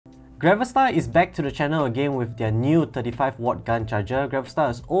Gravastar is back to the channel again with their new 35-watt GaN charger.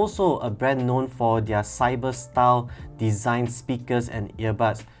 Gravastar is also a brand known for their cyber style design speakers and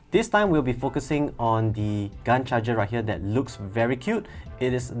earbuds. This time we'll be focusing on the GaN charger right here that looks very cute.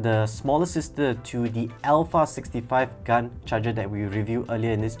 It is the smaller sister to the ALPHA65 GaN charger that we reviewed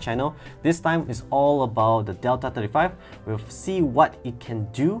earlier in this channel. This time is all about the Delta 35. We'll see what it can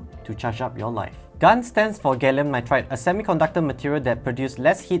do to charge up your life. GaN stands for gallium nitride, a semiconductor material that produces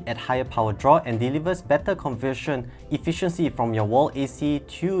less heat at higher power draw and delivers better conversion efficiency from your wall AC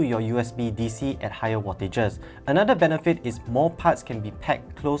to your USB DC at higher wattages. Another benefit is more parts can be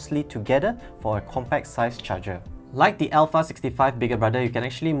packed closely together for a compact size charger. Like the ALPHA65 bigger brother, you can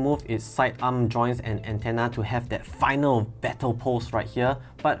actually move its side arm joints and antenna to have that final battle pose right here.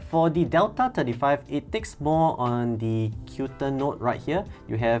 But for the Delta 35, it takes more on the cuter note right here.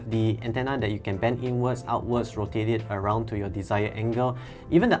 You have the antenna that you can bend inwards, outwards, rotate it around to your desired angle.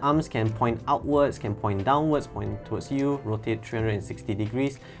 Even the arms can point outwards, can point downwards, point towards you, rotate 360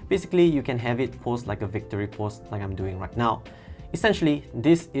 degrees. Basically, you can have it posed like a victory pose like I'm doing right now. Essentially,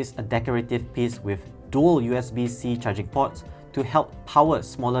 this is a decorative piece with dual USB-C charging ports to help power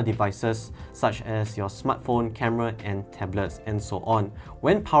smaller devices such as your smartphone, camera and tablets and so on.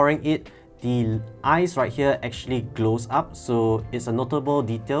 When powering it, the eyes right here actually glows up, so it's a notable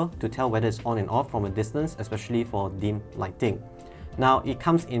detail to tell whether it's on and off from a distance, especially for dim lighting. Now it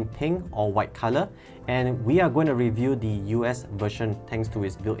comes in pink or white color, and we are going to review the US version thanks to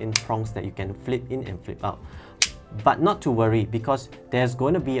its built-in prongs that you can flip in and flip out. But not to worry, because there's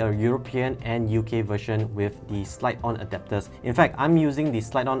going to be a European and UK version with the slide-on adapters. In fact, I'm using the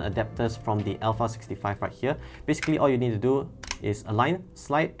slide-on adapters from the ALPHA65 right here. Basically, all you need to do is align,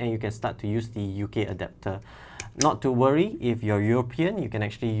 slide, and you can start to use the UK adapter. Not to worry, if you're European, you can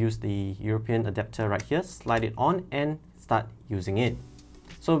actually use the European adapter right here, slide it on and start using it.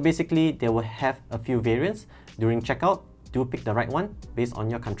 So basically, they will have a few variants. During checkout, do pick the right one based on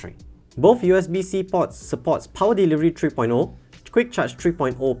your country. Both USB-C ports supports Power Delivery 3.0, Quick Charge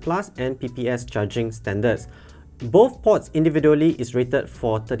 3.0 Plus and PPS charging standards. Both ports individually is rated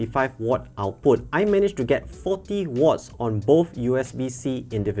for 35-watt output. I managed to get 40 watts on both USB-C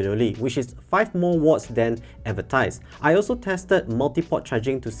individually, which is 5 more watts than advertised. I also tested Multiport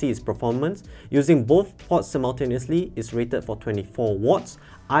Charging to see its performance. Using both ports simultaneously is rated for 24 watts.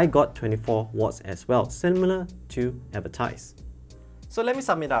 I got 24 watts as well, similar to advertised. So let me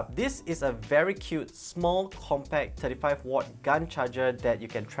sum it up. This is a very cute, small, compact 35-watt GaN charger that you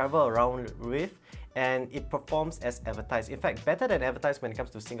can travel around with, and it performs as advertised. In fact, better than advertised when it comes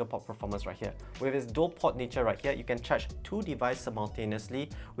to single port performance right here. With its dual port nature right here, you can charge 2 devices simultaneously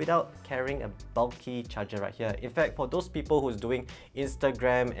without carrying a bulky charger right here. In fact, for those people who's doing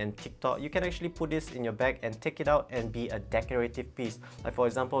Instagram and TikTok, you can actually put this in your bag and take it out and be a decorative piece. Like for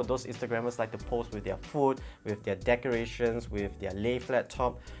example, those Instagrammers like to post with their food, with their decorations, with their lay flat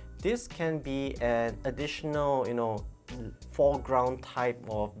top. This can be an additional, foreground type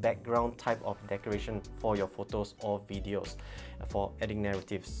of background type of decoration for your photos or videos for adding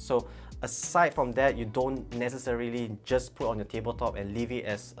narratives. So aside from that, you don't necessarily just put on your tabletop and leave it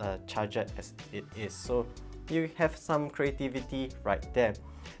as a charger as it is. So you have some creativity right there.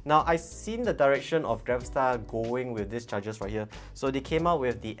 Now, I've seen the direction of Gravastar going with these chargers right here. So they came out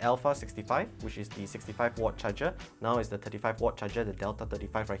with the ALPHA65, which is the 65-watt charger. Now it's the 35-watt charger, the Delta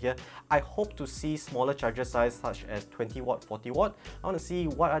 35 right here. I hope to see smaller charger size such as 20-watt, 40-watt. I want to see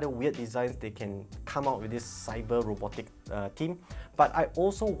what other weird designs they can come out with this cyber robotic team. But I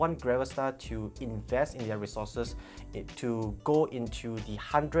also want Gravastar to invest in their resources to go into the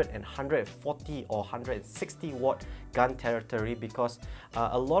 100 and 140 or 160 watt GaN territory, because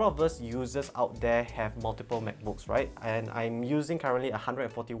a lot of us users out there have multiple MacBooks, right? And I'm using currently a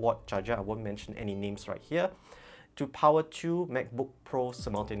 140 watt charger, I won't mention any names right here, to power 2 MacBook Pro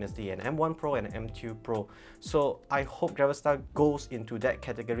simultaneously, an M1 Pro and an M2 Pro. So I hope Gravastar goes into that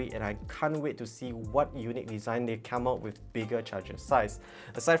category, and I can't wait to see what unique design they come out with bigger charger size.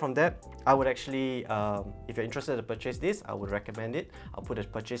 Aside from that, I would actually, if you're interested to purchase this, I would recommend it. I'll put a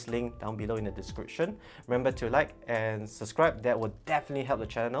purchase link down below in the description. Remember to like and subscribe, that will definitely help the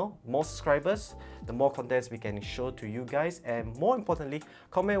channel. More subscribers, the more contents we can show to you guys, and more importantly,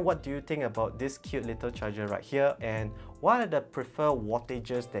 comment what do you think about this cute little charger right here, and what are the preferred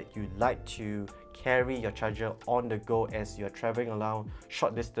wattages that you like to carry your charger on the go as you're traveling around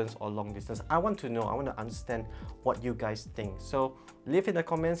short distance or long distance. I want to know, I want to understand what you guys think. So leave in the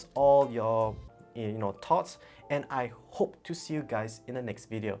comments all your thoughts, and I hope to see you guys in the next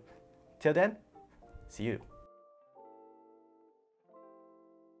video. Till then, see you.